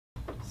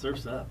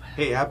Surf's up.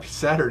 Hey, happy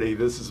Saturday.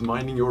 This is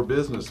Minding Your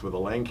Business with the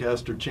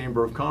Lancaster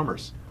Chamber of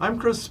Commerce. I'm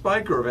Chris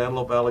Spiker of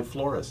Antelope Valley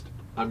Florist.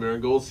 I'm Aaron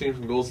Goldstein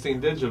from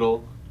Goldstein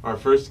Digital. Our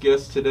first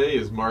guest today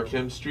is Mark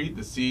Hemstreet,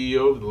 the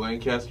CEO of the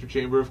Lancaster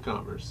Chamber of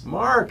Commerce.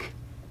 Mark!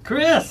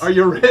 Chris! Are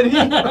you ready?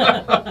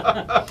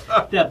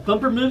 That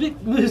bumper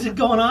music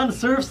going on,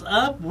 Surf's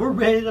up, we're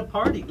ready to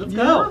party. Let's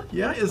go.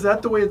 Yeah, is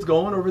that the way it's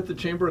going over at the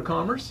Chamber of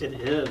Commerce? It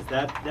is.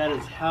 That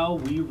is how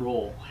we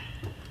roll.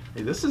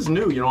 Hey, this is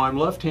new. You know, I'm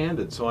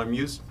left-handed, so I'm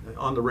used,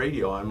 on the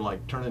radio, I'm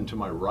like turning to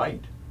my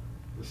right.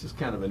 This is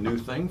kind of a new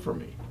thing for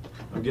me.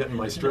 I'm getting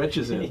my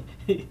stretches in.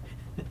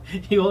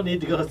 You won't need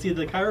to go see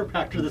the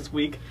chiropractor this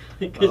week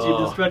because you've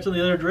been stretching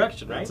the other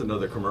direction, right? That's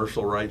another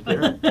commercial right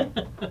there.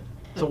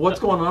 So what's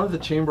going on at the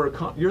Chamber of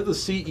Commerce? You're the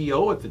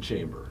CEO at the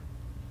Chamber.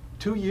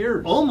 2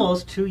 years.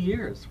 Almost 2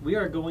 years. We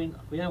are going,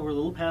 we're a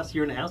little past a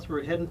year and a half, so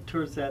we're heading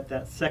towards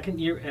that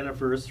second year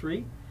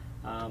anniversary.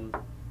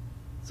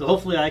 So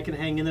hopefully I can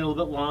hang in there a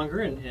little bit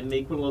longer and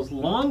make one of those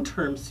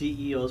long-term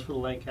CEOs for the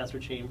Lancaster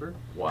Chamber.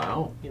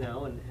 Wow. You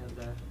know,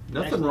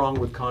 nothing actually, wrong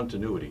with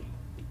continuity.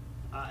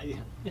 I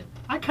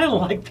kind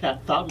of like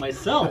that thought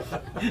myself.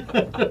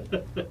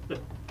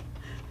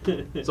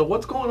 So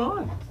what's going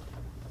on?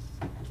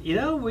 You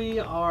know, we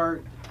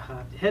are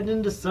heading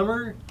into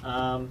summer.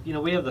 You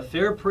know, we have the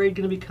fair parade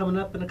going to be coming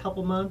up in a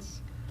couple months.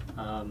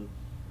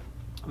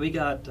 We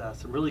got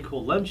some really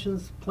cool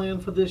luncheons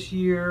planned for this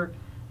year.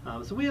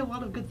 So we have a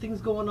lot of good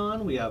things going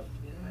on. We have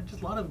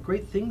just a lot of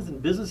great things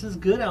and business is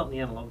good out in the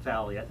Antelope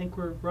Valley. I think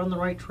we're on the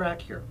right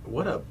track here.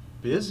 What a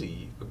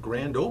busy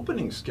grand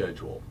opening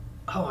schedule.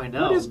 Oh, I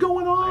know. What is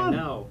going on?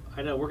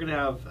 I know. We're gonna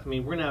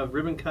have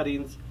ribbon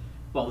cuttings.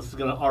 Well, this is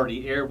gonna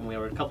already air when we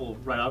have a couple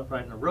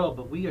right in a row.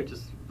 But we are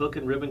just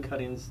booking ribbon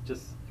cuttings.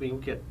 We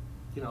get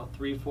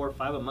 3, 4,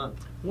 5 a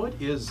month. What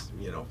is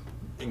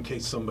in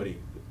case somebody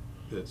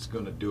that's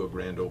going to do a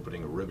grand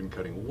opening, a ribbon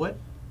cutting,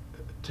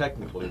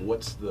 technically,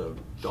 what's the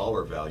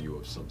dollar value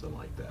of something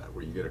like that,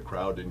 where you get a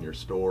crowd in your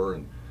store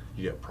and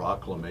you get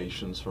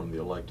proclamations from the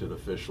elected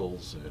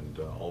officials and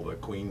all the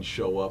queens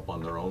show up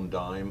on their own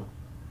dime,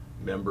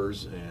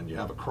 members, and you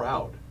have a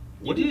crowd?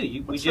 We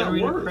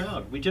generate a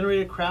crowd. We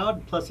generate a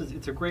crowd, plus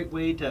it's a great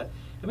way to,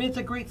 it's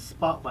a great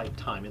spotlight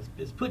time.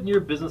 It's putting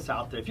your business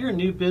out there. If you're a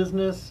new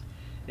business,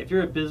 if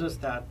you're a business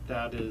that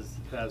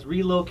has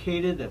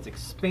relocated, that's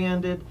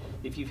expanded,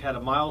 if you've had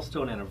a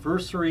milestone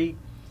anniversary,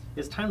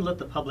 it's time to let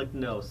the public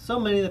know. So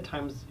many of the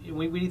times,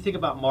 when you think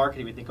about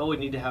marketing, we think, oh, we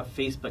need to have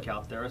Facebook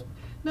out there.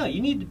 No,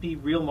 you need to be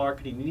real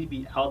marketing. You need to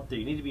be out there.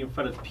 You need to be in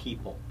front of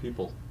people.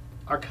 People.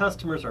 Our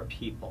customers are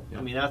people.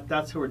 Yeah.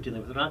 That's who we're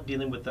dealing with. We're not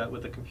dealing with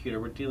a computer.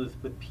 We're dealing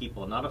with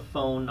people, not a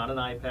phone, not an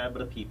iPad,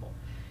 but a people.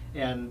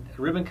 And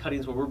ribbon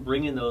cuttings, where we're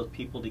bringing those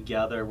people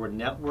together. We're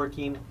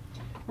networking.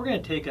 We're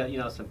going to take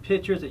some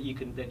pictures that you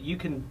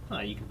can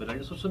put on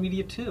your social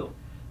media too.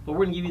 But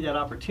we're going to give you that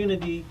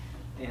opportunity.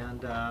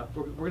 And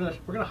we're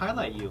gonna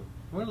highlight you.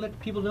 We're gonna let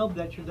people know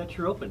that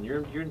you're open.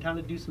 You're in town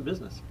to do some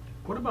business.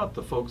 What about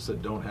the folks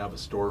that don't have a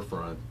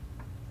storefront,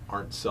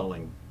 aren't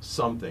selling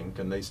something?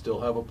 Can they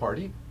still have a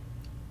party?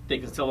 They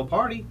can still have a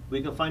party.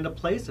 We can find a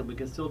place and we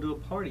can still do a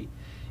party.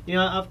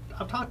 I've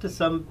talked to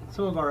some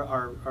of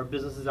our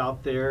businesses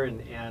out there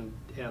and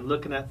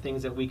looking at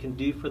things that we can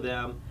do for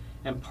them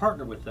and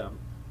partner with them.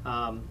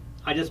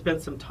 I just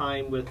spent some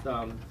time with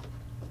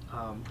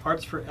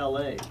Arts for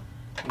LA.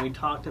 And we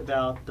talked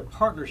about the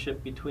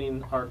partnership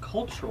between our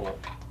cultural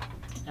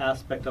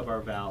aspect of our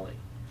valley,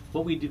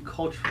 what we do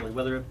culturally,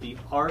 whether it be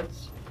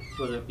arts,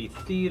 whether it be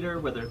theater,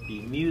 whether it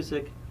be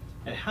music,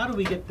 and how do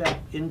we get that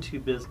into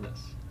business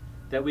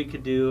that we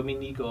could do.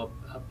 You go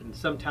up in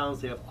some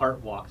towns, they have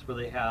art walks where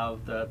they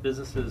have the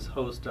businesses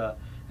host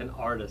an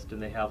artist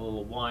and they have a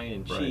little wine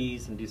and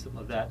cheese and do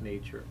something of that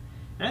nature.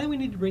 And I think we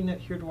need to bring that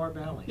here to our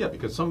valley. Yeah,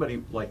 because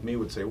somebody like me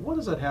would say, what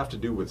does that have to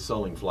do with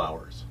selling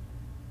flowers?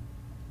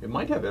 It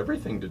might have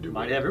everything to do with it.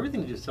 Might have everything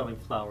to do with selling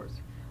flowers.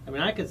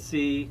 I could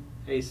see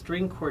a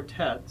string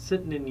quartet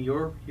sitting in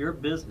your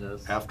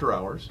business. After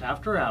hours.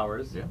 After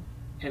hours. Yeah.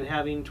 And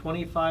having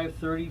 25,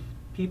 30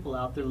 people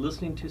out there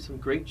listening to some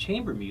great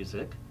chamber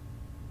music.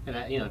 And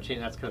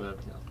that's kind of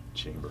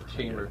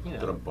Chamber.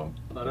 Yeah.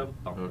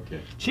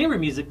 Okay. Chamber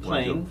music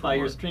playing by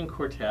your string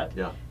quartet.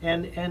 Yeah.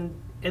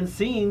 And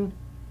seeing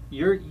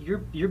your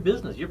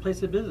business, your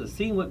place of business,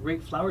 seeing what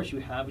great flowers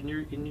you have in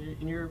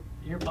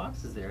your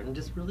boxes there, and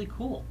just really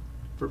cool.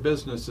 For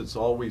business, it's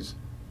always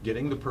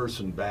getting the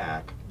person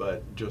back,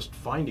 but just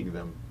finding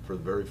them for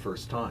the very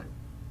first time.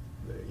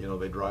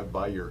 They drive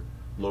by your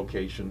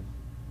location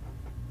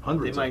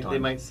hundreds of times. They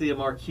might see a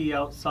marquee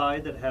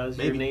outside that has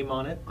your name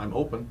on it. I'm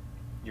open.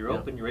 You're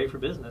open. You're ready for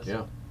business.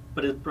 Yeah.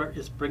 But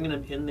it's bringing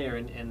them in there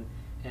and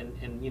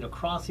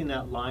crossing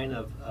that line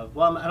of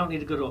well, I don't need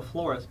to go to a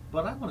florist,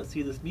 but I want to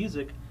see this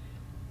music.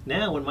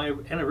 Now, when my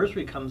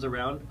anniversary comes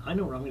around, I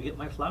know where I'm going to get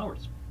my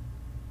flowers.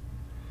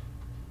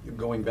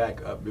 Going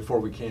back, before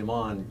we came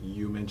on,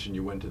 you mentioned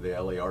you went to the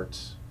LA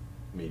Arts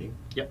meeting.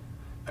 Yep.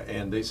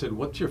 And they said,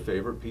 what's your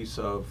favorite piece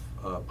of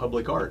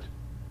public art?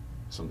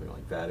 Something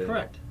like that.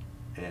 Correct.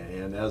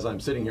 And as I'm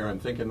sitting here, I'm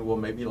thinking, well,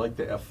 maybe like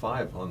the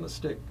F5 on the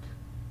stick.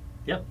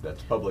 Yep.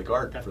 That's public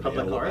art That's for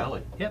public the Antelope art.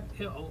 Valley. Yep,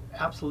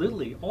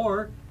 absolutely.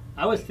 Or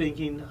I was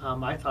thinking,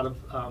 I thought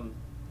of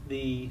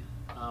the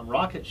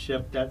rocket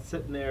ship that's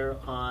sitting there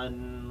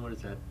on, what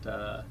is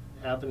that,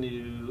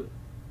 Avenue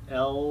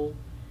L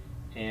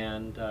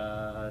and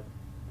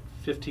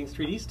 15th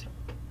Street East?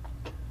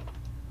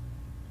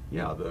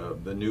 Yeah,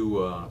 the new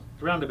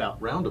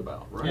Roundabout.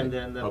 roundabout, right? And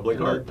then public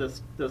art.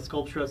 the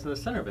sculpture that's in the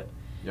center of it.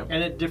 Yep.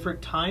 And at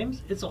different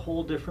times, it's a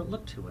whole different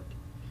look to it.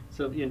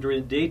 So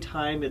during the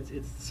daytime, it's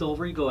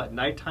silver. You go at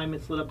nighttime,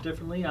 it's lit up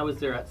differently. I was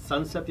there at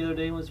sunset the other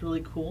day, and it was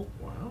really cool.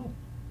 Wow.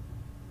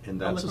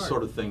 And that's the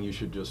sort of thing you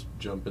should just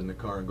jump in the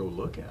car and go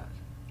look at.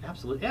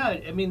 Absolutely. Yeah,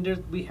 I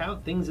mean, we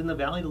have things in the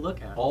valley to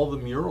look at. All the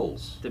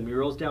murals. The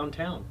murals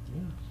downtown.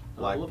 Yeah.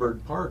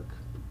 Blackbird Park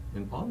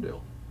in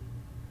Palmdale.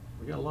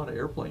 We got a lot of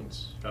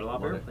airplanes. Got a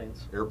lot of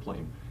airplanes.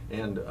 Airplane.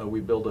 And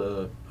we built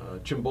a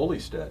Chimboli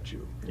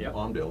statue in Yep.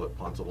 Palmdale at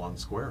Ponce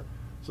Square.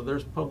 So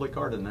there's public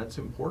art, and that's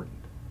important.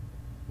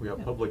 We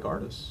have public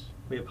artists.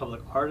 We have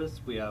public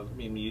artists. We have, I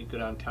mean, you go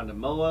downtown to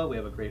MOA. We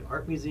have a great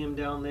art museum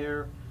down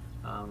there.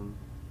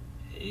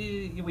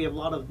 We have a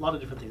lot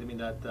of different things. I mean,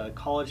 that the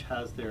college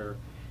has their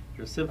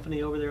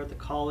symphony over there at the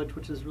college,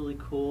 which is really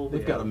cool.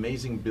 They've got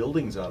amazing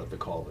buildings out at the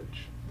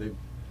college.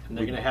 And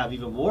they're going to have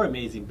even more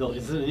amazing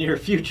buildings in the near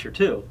future,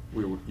 too.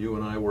 You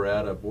and I were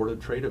at a Board of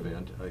Trade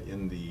event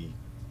in the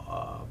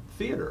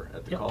theater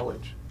at the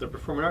college. The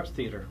Performing Arts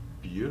Theater.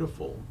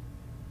 Beautiful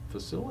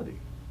facility.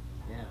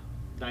 Yeah.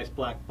 Nice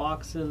black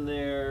box in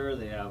there.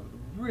 They have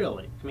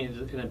really, I mean,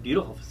 it's in a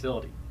beautiful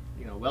facility.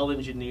 Well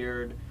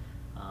engineered.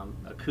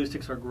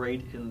 Acoustics are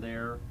great in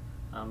there.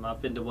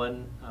 I've been to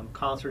one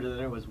concert in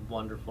there. It was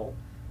wonderful.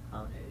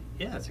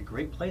 Yeah, it's a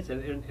great place,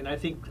 and I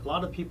think a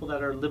lot of people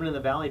that are living in the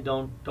valley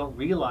don't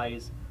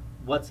realize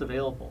what's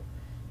available.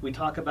 We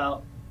talk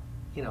about,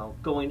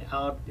 going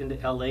out into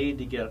LA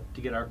to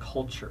get our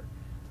culture,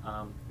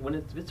 when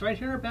it's right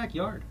here in our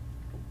backyard.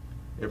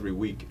 Every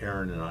week,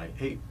 Aaron and I,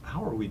 hey,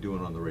 how are we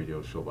doing on the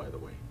radio show, by the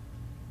way?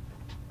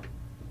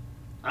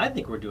 I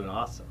think we're doing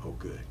awesome. Oh,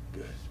 good.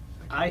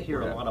 I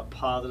hear a lot of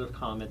positive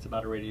comments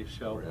about a radio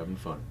show. We're having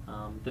fun.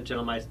 The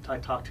gentleman I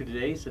talked to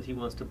today said he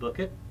wants to book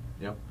it.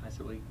 Yep. I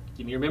said, well,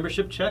 give me your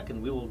membership check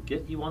and we will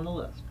get you on the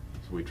list.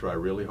 So we try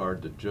really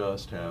hard to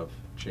just have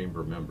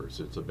chamber members.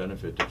 It's a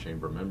benefit to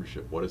chamber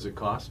membership. What does it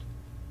cost?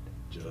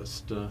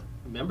 Just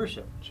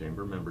membership.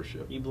 Chamber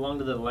membership. You belong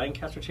to the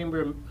Lancaster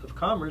Chamber of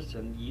Commerce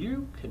and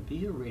you can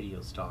be a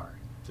radio star.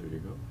 There you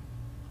go.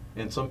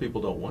 And some people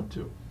don't want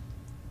to.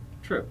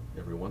 True.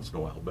 Every once in a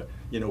while. But,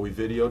 we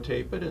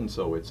videotape it, and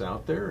so it's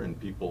out there, and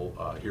people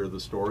hear the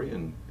story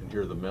and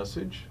hear the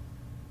message,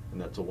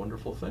 and that's a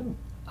wonderful thing.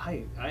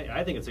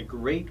 I think it's a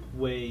great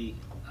way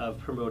of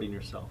promoting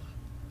yourself.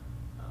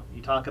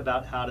 You talk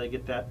about how to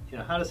get that,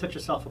 how to set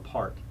yourself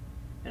apart.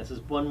 And this is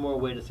one more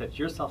way to set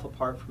yourself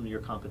apart from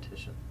your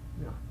competition.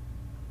 Yeah.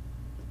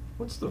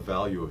 What's the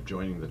value of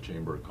joining the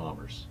Chamber of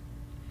Commerce?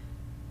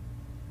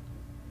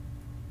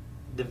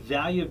 The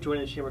value of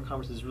joining the Chamber of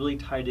Commerce is really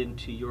tied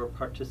into your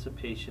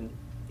participation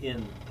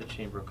in the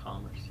Chamber of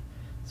Commerce.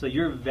 So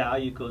your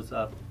value goes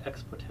up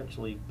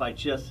exponentially by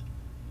just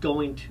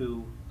going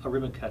to a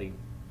ribbon cutting,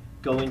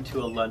 going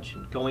to a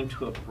luncheon, going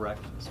to a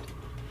breakfast,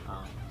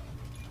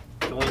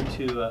 going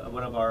to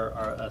one of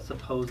our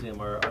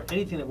symposium or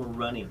anything that we're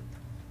running,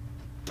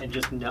 and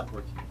just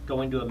networking,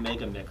 going to a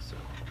mega mixer.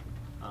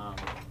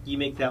 You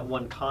make that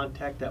one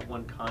contact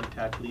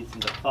leads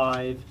into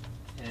 5,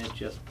 and it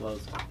just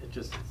blows up.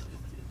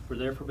 We're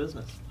there for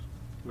business.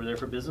 We're there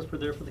for business, we're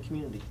there for the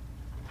community.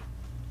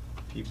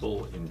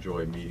 People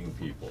enjoy meeting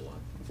people.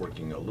 I'm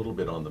working a little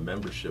bit on the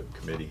membership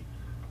committee.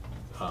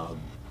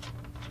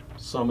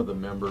 Some of the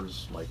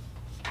members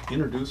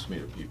introduce me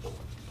to people,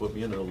 put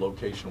me in a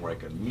location where I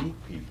can meet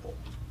people,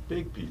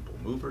 big people,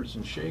 movers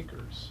and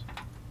shakers.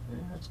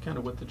 And that's kind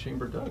of what the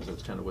chamber does.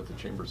 That's kind of what the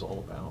chamber's all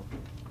about.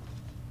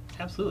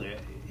 Absolutely.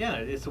 Yeah,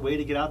 it's a way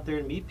to get out there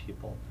and meet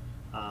people.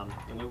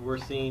 And we're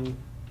seeing,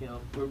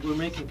 we're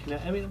making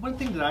connections. I mean, one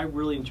thing that I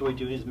really enjoy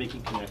doing is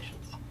making connections.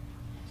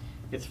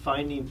 It's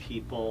finding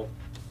people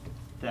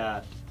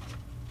that,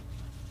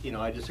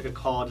 I just took a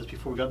call just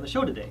before we got on the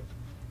show today.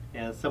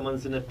 And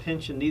someone's in a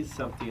pinch and needs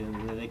something,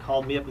 and they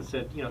called me up and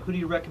said, who do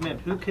you recommend?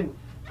 Who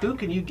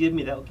can you give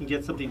me that can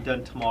get something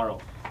done tomorrow?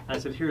 And I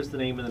said, here's the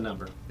name and the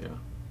number. Yeah.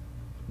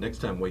 Next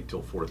time, wait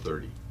till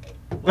 4:30.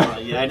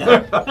 Well, yeah, I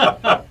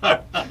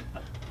know.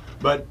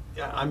 But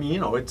I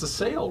mean, it's a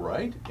sale,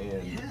 right?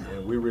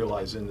 And we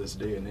realize in this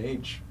day and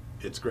age,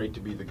 it's great to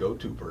be the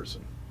go-to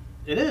person.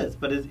 It is,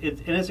 but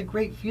it's a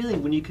great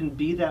feeling when you can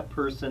be that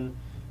person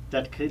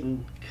that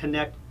can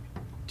connect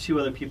two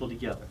other people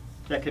together,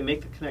 that can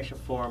make the connection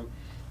for them,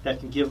 that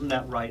can give them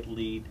that right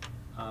lead.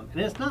 And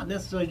it's not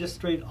necessarily just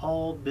straight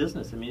all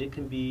business. I mean, it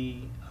can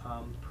be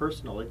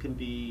personal. It can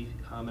be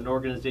an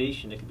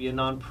organization. It can be a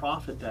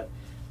nonprofit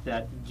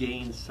that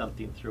gains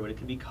something through it. It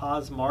can be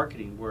cause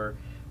marketing where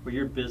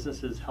your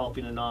business is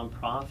helping a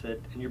nonprofit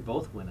and you're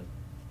both winning.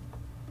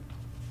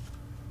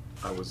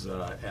 I was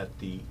at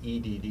the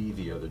EDD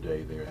the other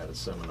day. They had a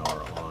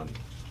seminar on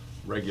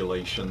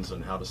regulations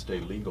and how to stay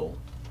legal,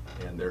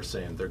 and they're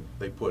saying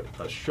they put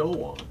a show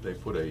on. They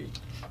put a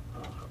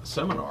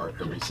seminar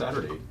every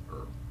Saturday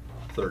or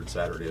third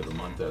Saturday of the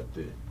month at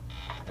the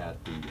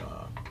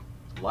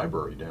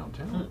library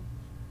downtown,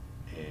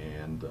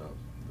 and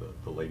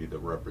the lady that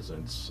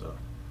represents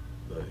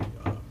the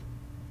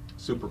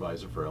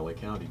supervisor for LA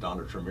County,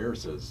 Donna Tremere,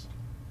 says,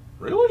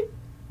 "Really?"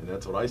 And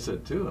that's what I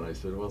said too. And I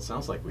said, "Well, it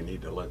sounds like we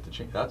need to let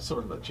that's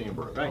sort of a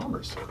Chamber of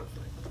Commerce sort of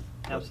thing.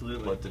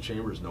 Absolutely. Let the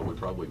chambers know we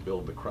probably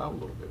build the crowd a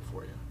little bit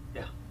for you."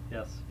 Yeah.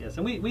 Yes.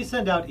 And we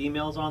send out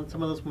emails on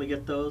some of those when we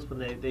get those, when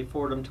they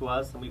forward them to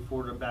us and we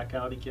forward them back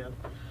out again.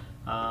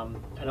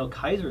 I know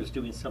Kaiser is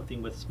doing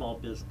something with small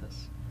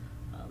business.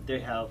 They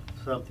have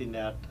something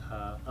that,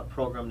 a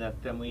program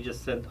that then we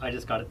just sent, I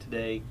just got it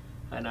today,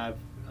 and I've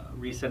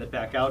resent it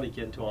back out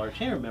again to all our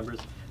chamber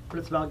members, but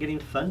it's about getting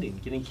funding,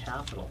 getting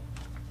capital.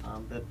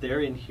 That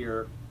they're in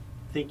here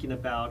thinking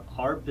about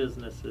our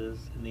businesses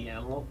in the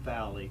Antelope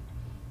Valley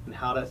and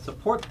how to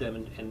support them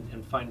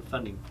and find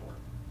funding for them.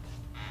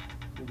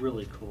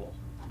 Really cool.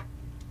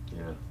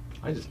 Yeah,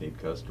 I just need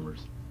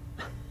customers.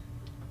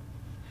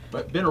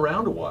 But been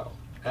around a while,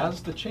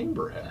 as the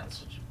chamber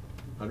has.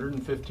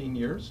 115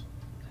 years.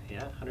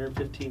 Yeah,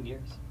 115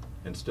 years.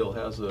 And still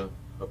has a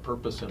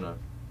purpose and a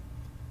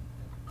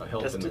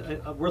health That's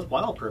and a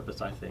worthwhile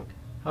purpose, I think.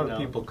 How do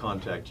people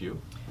contact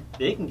you?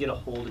 They can get a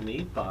hold of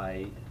me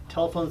by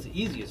telephone's the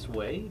easiest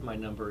way. My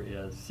number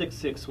is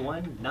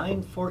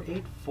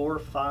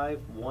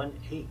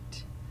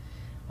 661-948-4518.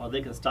 Or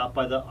they can stop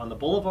by on the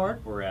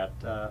boulevard. We're at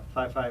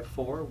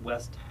 554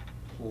 West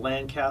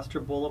Lancaster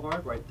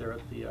Boulevard, right there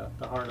at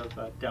the heart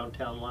of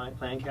downtown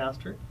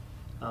Lancaster.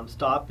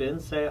 Stop in,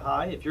 say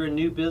hi. If you're a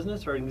new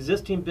business or an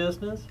existing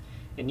business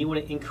and you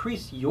want to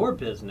increase your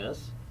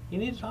business, you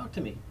need to talk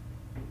to me.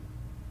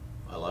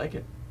 I like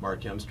it.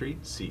 Mark Hemstreet,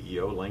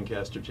 CEO,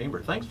 Lancaster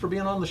Chamber. Thanks for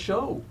being on the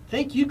show.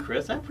 Thank you,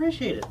 Chris. I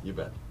appreciate it. You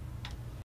bet.